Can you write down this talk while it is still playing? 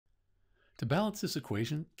To balance this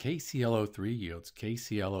equation, KClO3 yields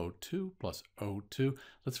KClO2 plus O2.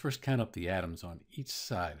 Let's first count up the atoms on each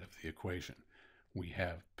side of the equation. We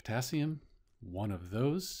have potassium, one of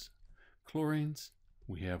those. Chlorines,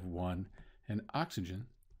 we have one. And oxygen,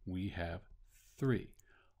 we have three.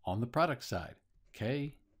 On the product side,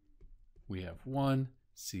 K, we have one.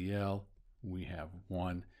 Cl, we have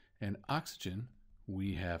one. And oxygen,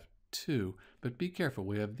 we have two. But be careful,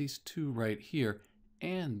 we have these two right here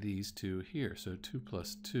and these two here. So 2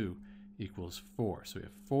 plus 2 equals 4. So we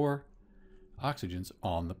have 4 oxygens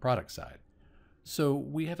on the product side. So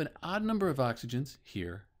we have an odd number of oxygens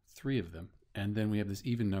here, 3 of them, and then we have this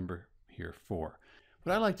even number here, 4.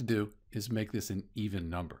 What I like to do is make this an even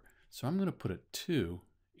number. So I'm going to put a 2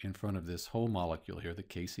 in front of this whole molecule here, the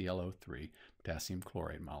KClO3 potassium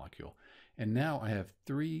chloride molecule. And now I have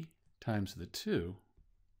 3 times the 2.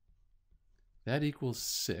 That equals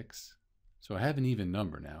 6. So I have an even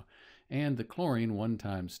number now. And the chlorine, 1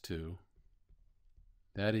 times 2,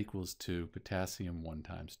 that equals 2. Potassium, 1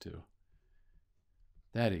 times 2,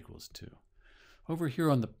 that equals 2. Over here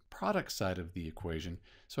on the product side of the equation,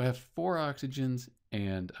 so I have 4 oxygens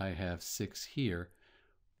and I have 6 here.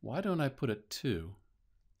 Why don't I put a 2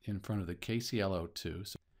 in front of the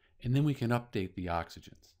KClO2? And then we can update the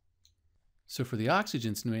oxygens. So for the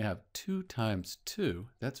oxygens, we have 2 times 2,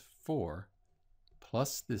 that's 4.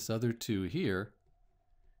 Plus this other 2 here,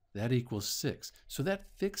 that equals 6. So that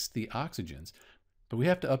fixed the oxygens, but we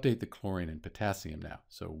have to update the chlorine and potassium now.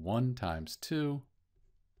 So 1 times 2,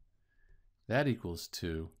 that equals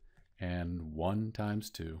 2, and 1 times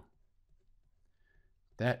 2,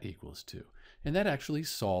 that equals 2. And that actually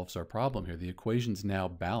solves our problem here. The equation's now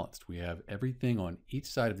balanced. We have everything on each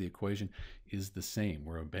side of the equation is the same.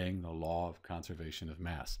 We're obeying the law of conservation of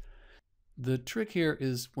mass. The trick here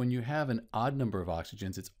is when you have an odd number of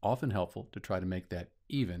oxygens, it's often helpful to try to make that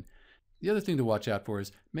even. The other thing to watch out for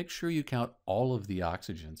is make sure you count all of the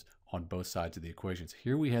oxygens on both sides of the equations.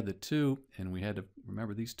 Here we had the 2, and we had to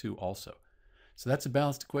remember these 2 also. So that's a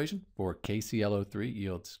balanced equation for KClO3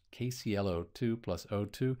 yields KClO2 plus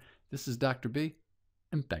O2. This is Dr. B,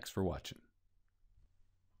 and thanks for watching.